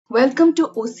Welcome to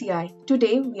OCI.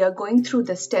 Today we are going through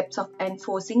the steps of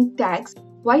enforcing tags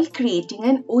while creating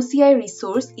an OCI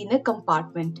resource in a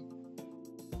compartment.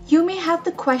 You may have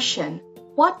the question,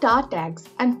 what are tags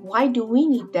and why do we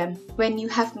need them? When you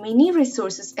have many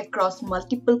resources across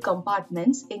multiple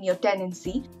compartments in your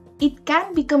tenancy, it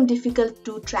can become difficult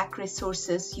to track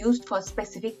resources used for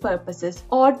specific purposes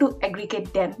or to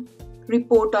aggregate them,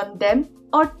 report on them,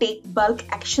 or take bulk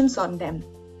actions on them.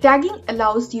 Tagging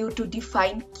allows you to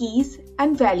define keys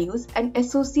and values and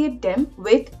associate them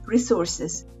with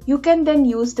resources. You can then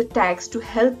use the tags to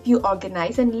help you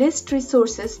organize and list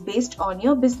resources based on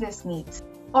your business needs.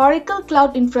 Oracle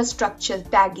Cloud Infrastructure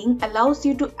tagging allows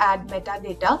you to add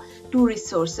metadata to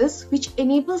resources, which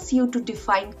enables you to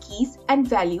define keys and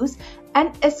values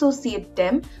and associate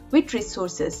them with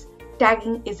resources.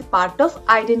 Tagging is a part of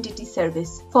Identity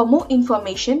Service. For more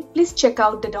information, please check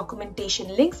out the documentation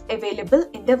links available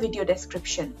in the video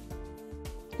description.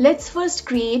 Let's first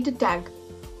create a tag.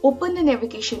 Open the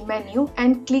navigation menu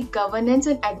and click Governance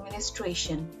and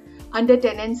Administration. Under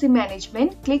Tenancy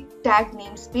Management, click Tag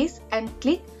Namespace and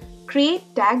click Create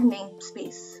Tag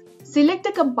Namespace. Select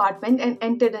the compartment and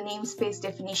enter the namespace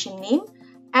definition name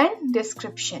and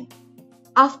description.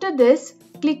 After this,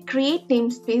 click Create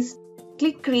Namespace.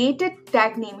 Click Created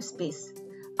Tag Namespace.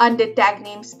 Under Tag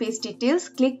Namespace Details,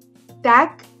 click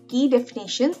Tag Key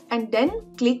Definitions and then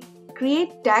click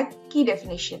Create Tag Key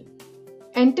Definition.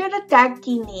 Enter the tag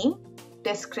key name,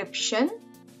 description.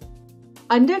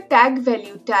 Under Tag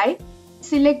Value Type,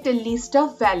 select a list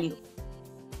of value.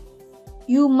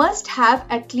 You must have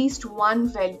at least one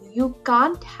value. You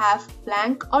can't have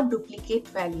blank or duplicate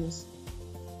values.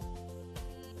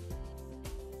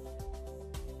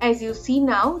 As you see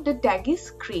now, the tag is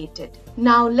created.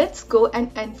 Now let's go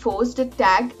and enforce the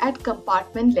tag at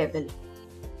compartment level.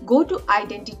 Go to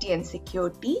Identity and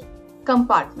Security,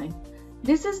 Compartment.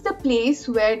 This is the place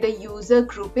where the user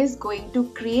group is going to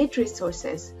create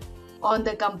resources. On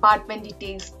the compartment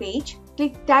details page,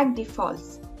 click Tag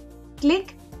Defaults.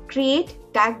 Click Create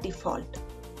Tag Default.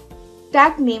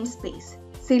 Tag Namespace.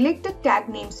 Select the tag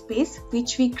namespace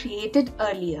which we created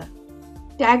earlier.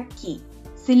 Tag Key.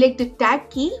 Select the tag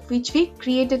key which we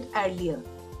created earlier.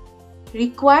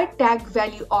 Required tag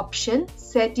value option,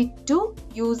 set it to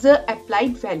user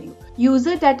applied value.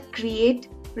 User that create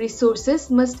resources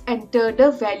must enter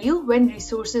the value when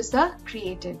resources are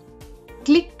created.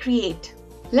 Click Create.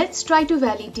 Let's try to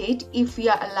validate if we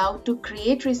are allowed to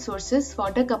create resources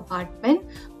for the compartment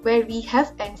where we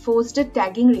have enforced a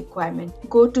tagging requirement.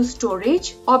 Go to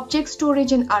Storage, Object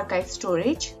Storage and Archive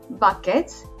Storage,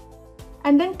 Buckets,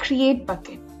 and then Create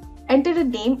Bucket. Enter the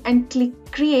name and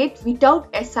click Create without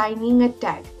assigning a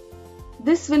tag.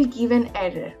 This will give an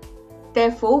error.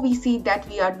 Therefore, we see that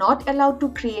we are not allowed to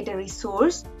create a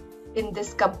resource in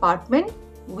this compartment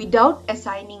without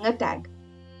assigning a tag.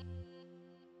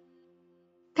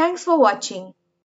 Thanks for watching.